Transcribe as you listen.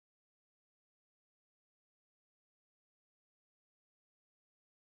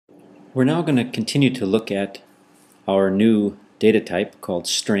We're now going to continue to look at our new data type called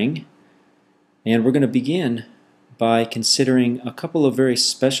string, and we're going to begin by considering a couple of very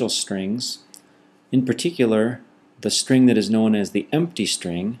special strings, in particular the string that is known as the empty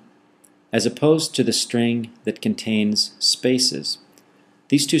string as opposed to the string that contains spaces.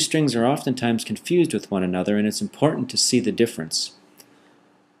 These two strings are oftentimes confused with one another, and it's important to see the difference.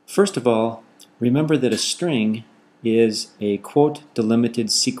 First of all, remember that a string is a quote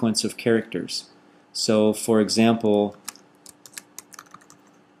delimited sequence of characters. So, for example,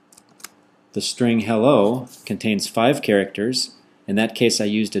 the string hello contains 5 characters. In that case, I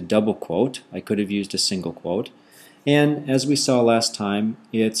used a double quote. I could have used a single quote. And as we saw last time,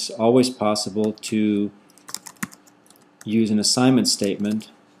 it's always possible to use an assignment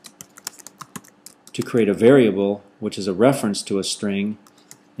statement to create a variable which is a reference to a string,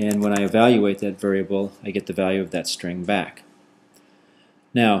 and when I evaluate that variable, I get the value of that string back.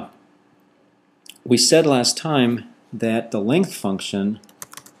 Now, we said last time that the length function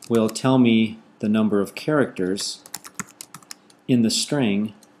will tell me the number of characters in the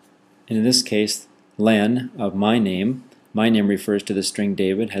string, and in this case, len of my name refers to the string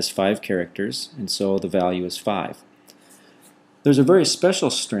David, has 5 characters, and so the value is 5. There's a very special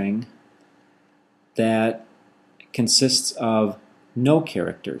string that consists of no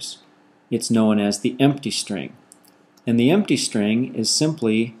characters. It's known as the empty string. And the empty string is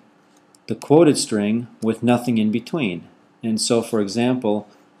simply the quoted string with nothing in between. And so, for example,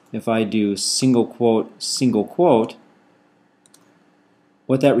 if I do single quote,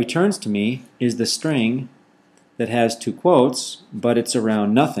 what that returns to me is the string that has 2 quotes, but it's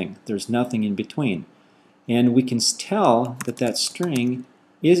around nothing. There's nothing in between. And we can tell that that string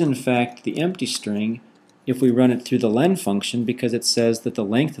is in fact the empty string if we run it through the len function, because it says that the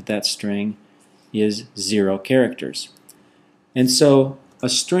length of that string is 0 characters. And so a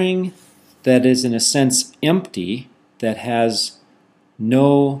string that is in a sense empty, that has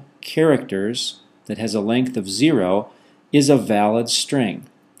no characters, that has a length of 0, is a valid string.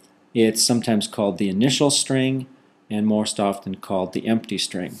 It's sometimes called the initial string and most often called the empty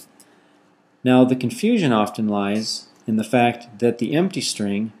string. Now, the confusion often lies in the fact that the empty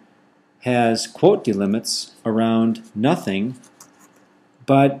string has quote delimits around nothing,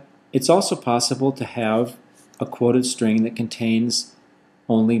 but it's also possible to have a quoted string that contains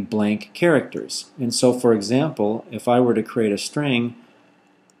only blank characters. And so, for example, if I were to create a string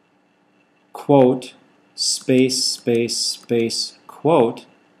quote space space space quote,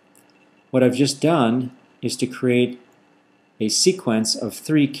 what I've just done is to create a sequence of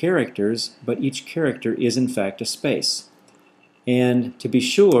 3 characters, but each character is in fact a space. And to be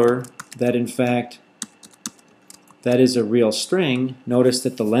sure that in fact that is a real string, notice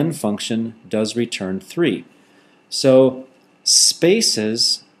that the len function does return 3. So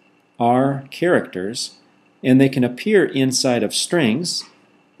spaces are characters, and they can appear inside of strings,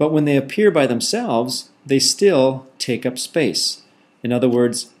 but when they appear by themselves, they still take up space. In other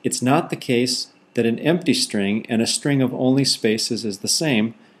words, it's not the case that an empty string and a string of only spaces is the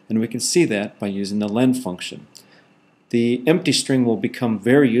same, and we can see that by using the len function. The empty string will become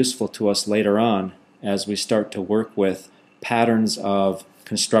very useful to us later on as we start to work with patterns of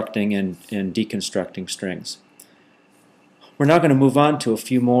constructing and deconstructing strings. We're now going to move on to a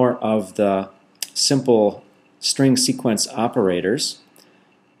few more of the simple string sequence operators.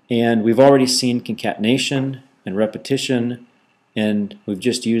 And we've already seen concatenation and repetition, and we've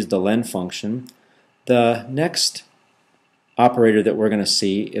just used the len function. The next operator that we're going to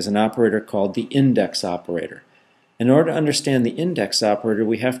see is an operator called the index operator. In order to understand the index operator,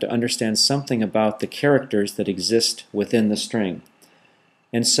 we have to understand something about the characters that exist within the string.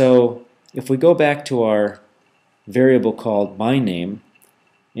 And so if we go back to our variable called my name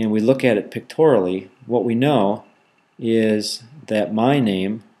and we look at it pictorially, what we know is that my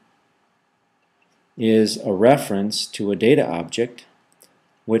name is a reference to a data object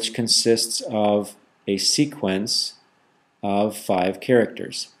which consists of a sequence of 5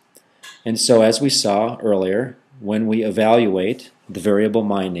 characters. And so as we saw earlier, when we evaluate the variable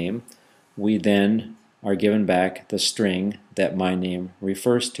my name, we then are given back the string that my name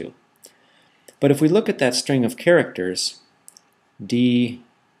refers to. But if we look at that string of characters, D,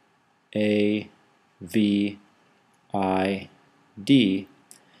 A, V, I, D,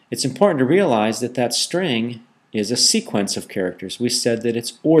 it's important to realize that that string is a sequence of characters. We said that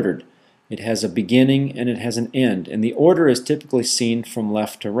it's ordered. It has a beginning and it has an end, and the order is typically seen from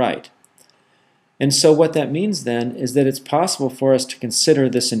left to right. And so what that means then is that it's possible for us to consider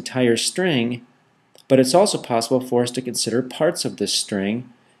this entire string, but it's also possible for us to consider parts of this string,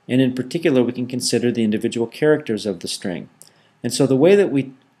 and in particular we can consider the individual characters of the string. And so the way that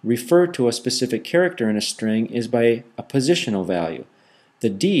we refer to a specific character in a string is by a positional value. The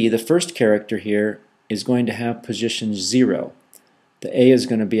D, the first character here, is going to have position 0. The A is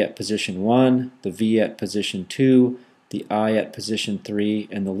going to be at position 1, the V at position 2, the I at position 3,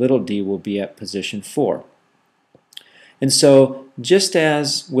 and the little d will be at position 4. And so, just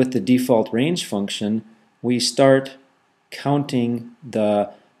as with the default range function, we start counting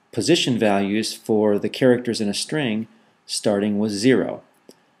the position values for the characters in a string starting with 0.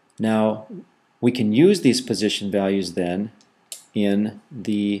 Now, we can use these position values then in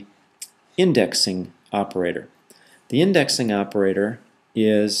the indexing operator. The indexing operator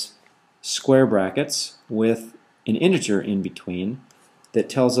is square brackets with an integer in between that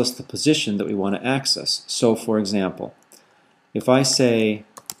tells us the position that we want to access. So, for example, if I say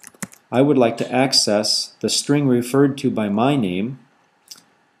I would like to access the string referred to by my name,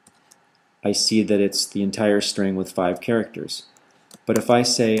 I see that it's the entire string with 5 characters. But if I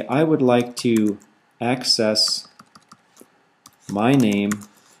say I would like to access my name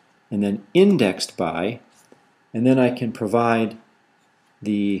and then indexed by, and then I can provide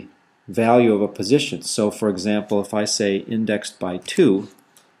the value of a position. So for example, if I say indexed by 2,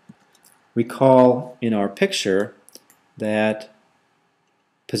 recall in our picture that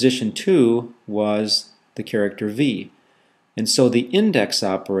position 2 was the character V. And so the index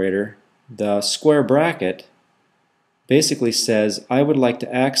operator, the square bracket, basically says I would like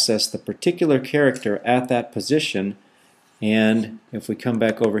to access the particular character at that position, and if we come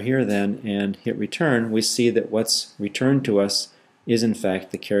back over here then and hit return, we see that what's returned to us is in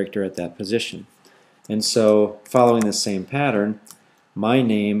fact the character at that position. And so following the same pattern, my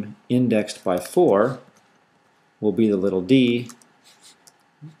name indexed by 4 will be the little d,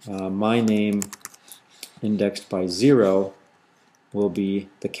 my name indexed by 0 will be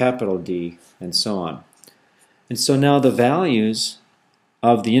the capital D, and so on. And so now the values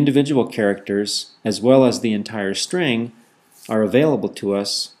of the individual characters as well as the entire string are available to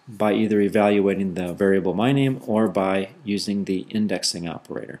us by either evaluating the variable myname or by using the indexing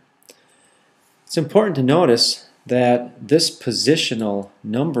operator. It's important to notice that this positional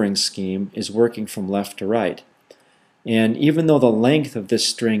numbering scheme is working from left to right. And even though the length of this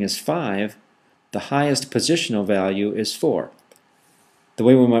string is 5, the highest positional value is 4. The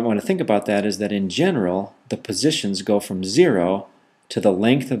way we might want to think about that is that in general, the positions go from 0 to the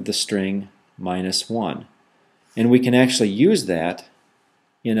length of the string minus 1. And we can actually use that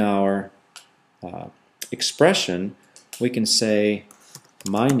in our expression. We can say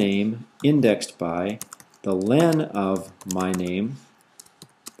my name indexed by the len of my name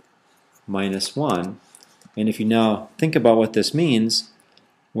minus 1. And if you now think about what this means,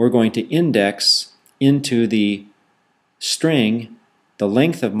 we're going to index into the string. The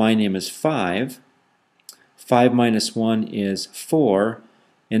length of my name is 5. 5 minus 1 is 4.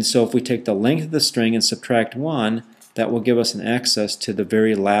 And so if we take the length of the string and subtract 1, that will give us an access to the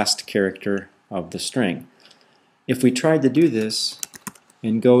very last character of the string. If we tried to do this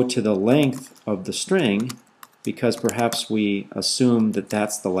and go to the length of the string, because perhaps we assume that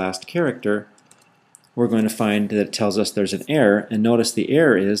that's the last character, we're going to find that it tells us there's an error. And notice the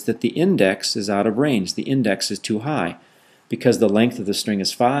error is that the index is out of range. The index is too high because the length of the string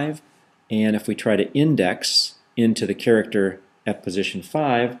is 5. And if we try to index into the character at position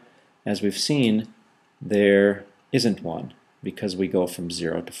 5, as we've seen, there isn't one because we go from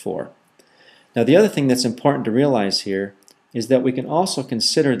 0 to 4. Now the other thing that's important to realize here is that we can also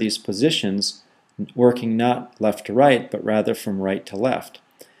consider these positions working not left to right, but rather from right to left.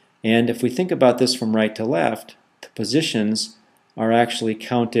 And if we think about this from right to left, the positions are actually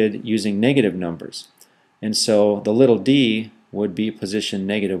counted using negative numbers. And so the little d would be position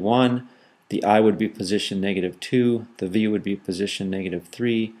 -1, the I would be position -2, the V would be position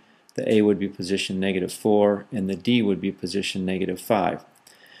 -3, the A would be position -4, and the D would be position -5.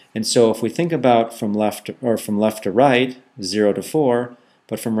 And so if we think about from left to right, 0 to 4,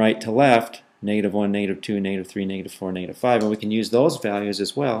 but from right to left, -1, -2, -3, -4, -5, and we can use those values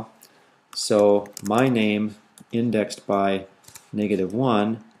as well. So my name indexed by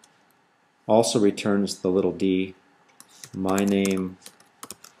 -1 also returns the little d. My name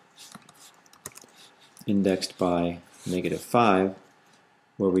indexed by -5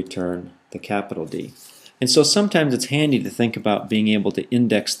 will return the capital D. And so sometimes it's handy to think about being able to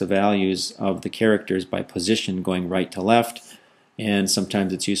index the values of the characters by position going right to left, and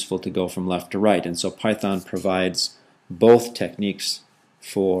sometimes it's useful to go from left to right. And so Python provides both techniques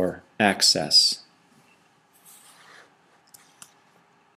for access.